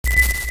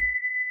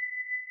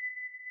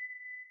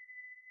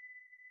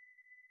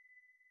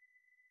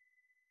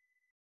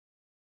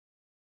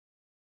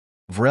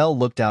Vrell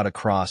looked out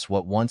across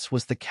what once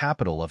was the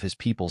capital of his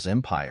people's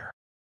empire.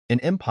 An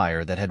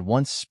empire that had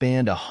once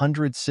spanned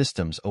 100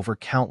 systems over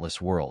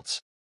countless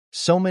worlds.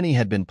 So many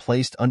had been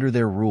placed under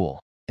their rule,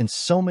 and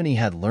so many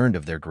had learned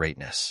of their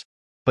greatness.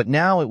 But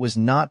now it was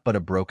not but a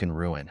broken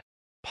ruin.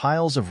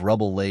 Piles of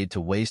rubble laid to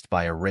waste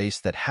by a race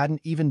that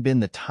hadn't even been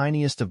the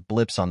tiniest of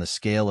blips on the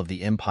scale of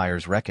the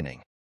empire's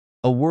reckoning.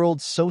 A world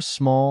so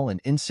small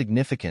and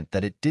insignificant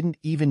that it didn't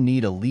even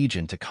need a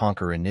legion to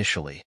conquer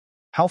initially.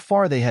 How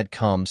far they had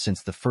come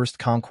since the first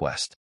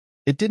conquest.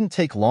 It didn't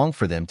take long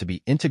for them to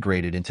be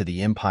integrated into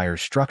the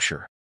empire's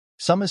structure.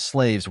 Some as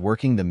slaves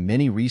working the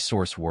many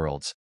resource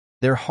worlds,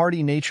 their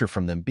hardy nature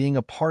from them being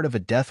a part of a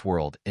death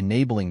world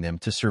enabling them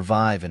to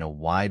survive in a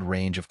wide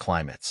range of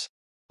climates.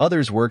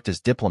 Others worked as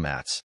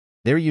diplomats,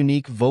 their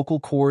unique vocal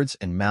cords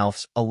and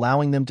mouths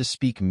allowing them to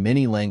speak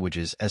many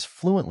languages as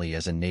fluently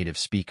as a native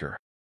speaker.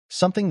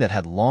 Something that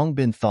had long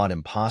been thought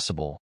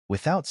impossible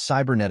without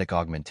cybernetic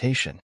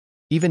augmentation.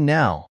 Even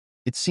now,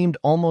 it seemed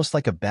almost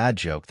like a bad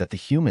joke that the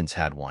humans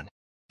had one.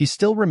 He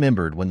still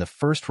remembered when the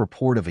first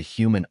report of a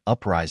human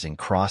uprising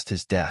crossed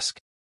his desk.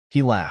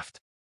 He laughed.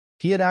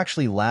 He had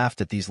actually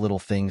laughed at these little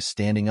things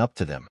standing up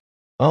to them.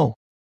 Oh,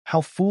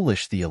 how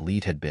foolish the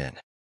elite had been.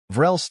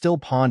 Vrell still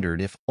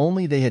pondered if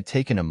only they had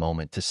taken a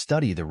moment to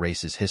study the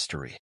race's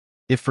history.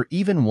 If for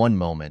even one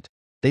moment,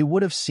 they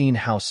would have seen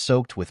how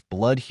soaked with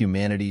blood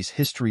humanity's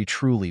history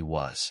truly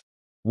was.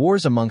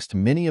 Wars amongst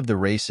many of the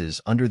races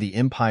under the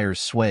Empire's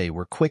sway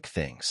were quick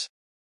things,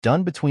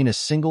 done between a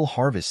single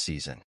harvest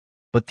season.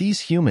 But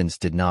these humans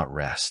did not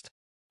rest.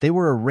 They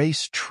were a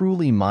race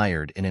truly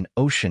mired in an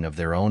ocean of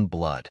their own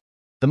blood.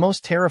 The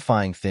most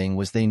terrifying thing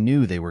was they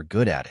knew they were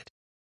good at it.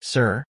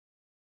 Sir?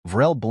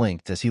 Vrell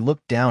blinked as he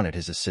looked down at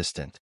his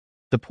assistant.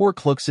 The poor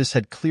Cluxus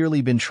had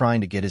clearly been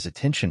trying to get his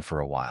attention for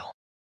a while.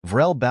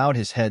 Vrell bowed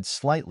his head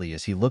slightly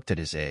as he looked at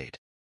his aide.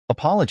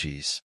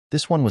 Apologies,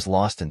 this one was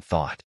lost in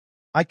thought.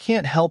 I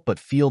can't help but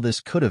feel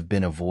this could have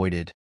been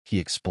avoided, he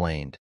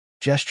explained,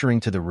 gesturing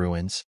to the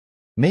ruins.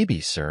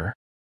 Maybe, sir,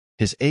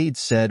 his aide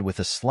said with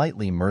a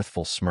slightly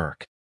mirthful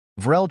smirk.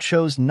 Vrell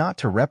chose not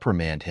to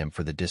reprimand him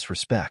for the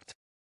disrespect.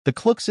 The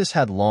Cluxus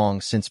had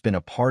long since been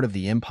a part of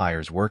the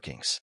Empire's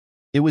workings.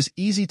 It was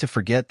easy to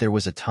forget there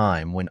was a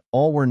time when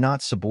all were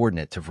not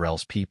subordinate to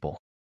Vrell's people.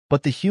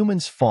 But the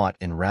humans fought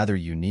in rather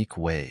unique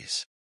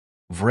ways.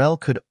 Vrell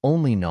could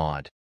only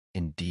nod.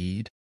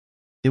 Indeed.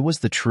 It was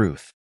the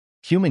truth.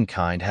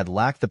 Humankind had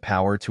lacked the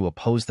power to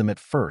oppose them at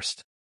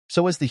first,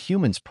 so as the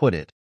humans put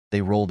it,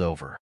 they rolled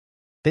over.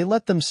 They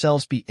let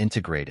themselves be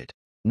integrated,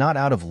 not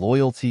out of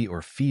loyalty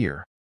or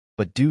fear,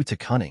 but due to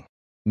cunning.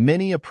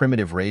 Many a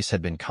primitive race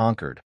had been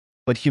conquered,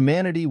 but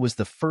humanity was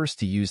the first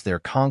to use their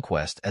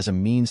conquest as a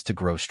means to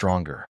grow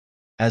stronger.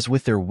 As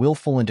with their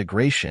willful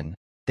integration,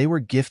 they were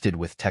gifted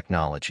with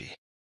technology.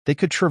 They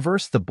could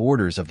traverse the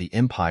borders of the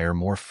Empire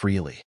more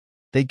freely.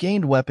 They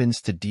gained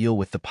weapons to deal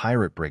with the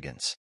pirate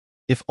brigands.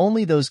 If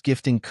only those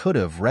gifting could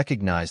have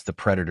recognized the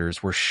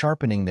predators were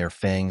sharpening their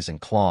fangs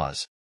and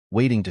claws,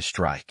 waiting to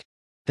strike.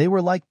 They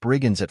were like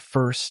brigands at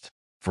first,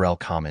 Vrell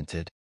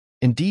commented.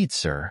 Indeed,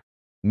 sir.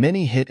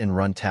 Many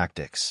hit-and-run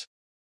tactics.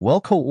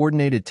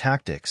 Well-coordinated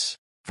tactics,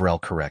 Vrell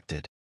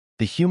corrected.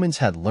 The humans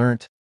had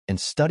learnt and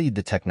studied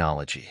the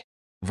technology.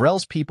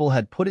 Vrell's people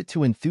had put it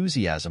to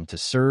enthusiasm to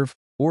serve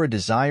or a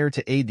desire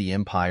to aid the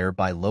Empire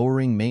by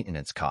lowering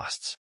maintenance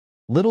costs.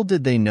 Little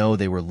did they know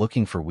they were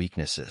looking for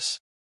weaknesses.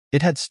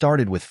 It had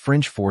started with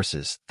fringe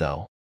forces,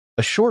 though.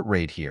 A short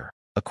raid here,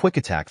 a quick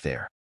attack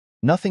there.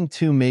 Nothing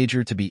too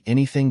major to be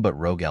anything but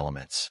rogue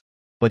elements.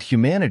 But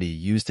humanity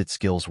used its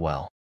skills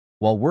well.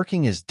 While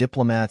working as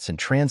diplomats and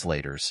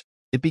translators,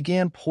 it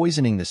began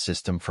poisoning the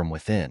system from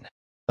within.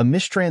 A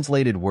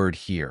mistranslated word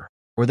here,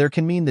 or there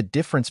can mean the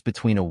difference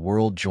between a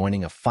world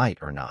joining a fight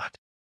or not.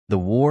 The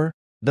war,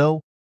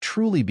 though,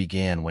 truly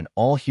began when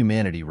all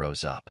humanity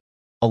rose up.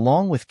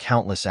 Along with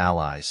countless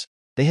allies,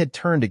 they had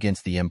turned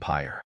against the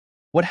Empire.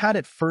 What had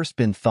at first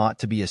been thought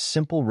to be a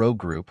simple rogue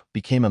group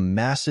became a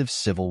massive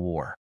civil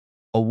war.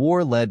 A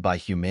war led by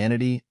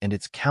humanity and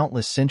its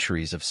countless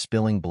centuries of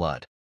spilling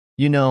blood.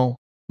 You know,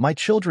 my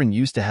children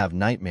used to have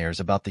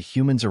nightmares about the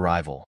humans'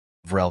 arrival,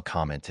 Vrell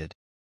commented.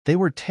 They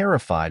were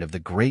terrified of the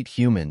great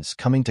humans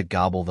coming to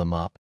gobble them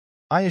up.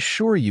 I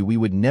assure you we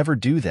would never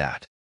do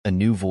that, a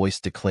new voice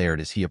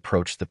declared as he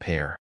approached the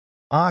pair.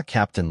 Ah,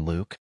 Captain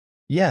Luke.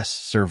 Yes,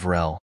 Sir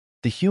Vrell.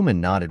 The human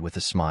nodded with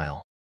a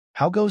smile.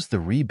 How goes the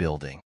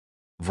rebuilding?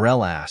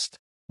 Vrell asked,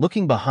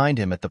 looking behind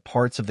him at the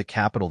parts of the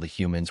capital the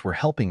humans were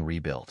helping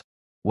rebuild.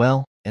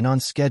 Well, and on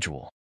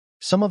schedule.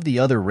 Some of the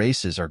other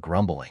races are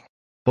grumbling.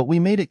 But we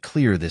made it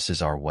clear this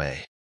is our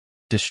way.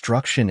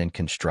 Destruction and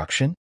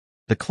construction?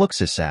 The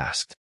Cluxus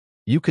asked.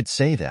 You could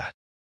say that.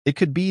 It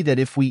could be that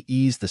if we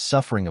ease the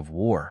suffering of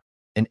war,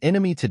 an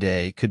enemy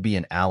today could be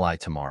an ally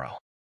tomorrow.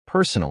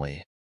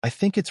 Personally, I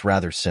think it's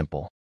rather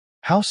simple.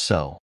 How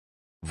so?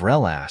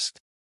 Vrell asked.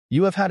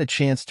 You have had a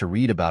chance to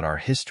read about our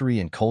history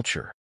and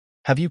culture.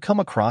 Have you come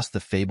across the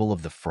fable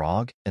of the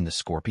frog and the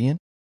scorpion?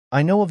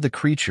 I know of the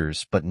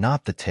creatures, but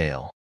not the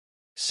tale.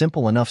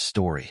 Simple enough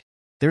story.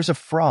 There's a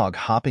frog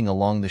hopping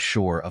along the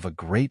shore of a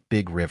great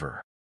big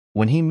river.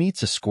 When he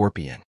meets a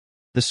scorpion,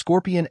 the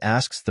scorpion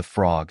asks the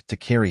frog to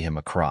carry him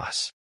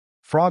across.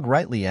 Frog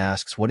rightly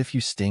asks, "What if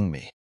you sting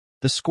me?"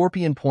 The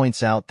scorpion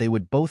points out they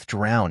would both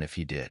drown if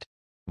you did.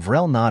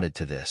 Vrell nodded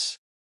to this.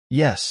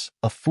 "Yes,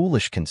 a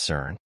foolish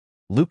concern."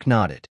 Luke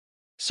nodded.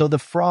 So the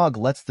frog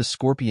lets the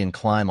scorpion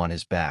climb on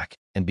his back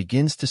and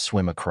begins to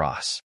swim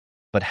across.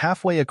 But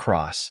halfway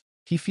across,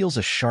 he feels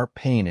a sharp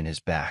pain in his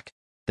back,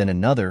 then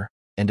another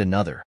and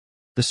another.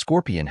 The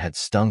scorpion had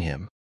stung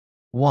him.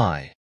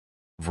 "Why?"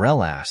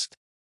 Vrell asked.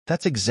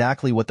 That's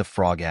exactly what the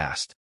frog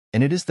asked,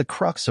 and it is the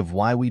crux of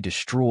why we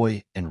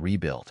destroy and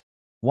rebuild.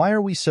 Why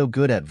are we so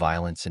good at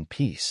violence and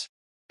peace?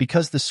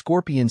 Because the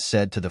scorpion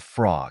said to the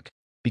frog,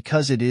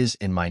 "Because it is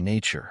in my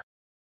nature."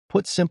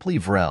 Put simply,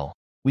 Vrell,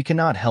 we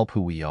cannot help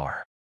who we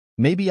are.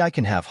 Maybe I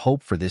can have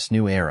hope for this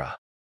new era.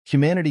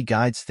 Humanity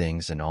guides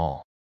things and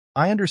all.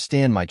 I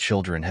understand my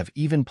children have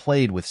even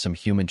played with some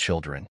human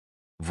children,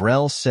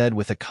 Vrell said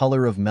with a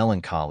color of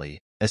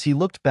melancholy as he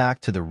looked back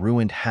to the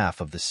ruined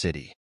half of the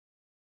city.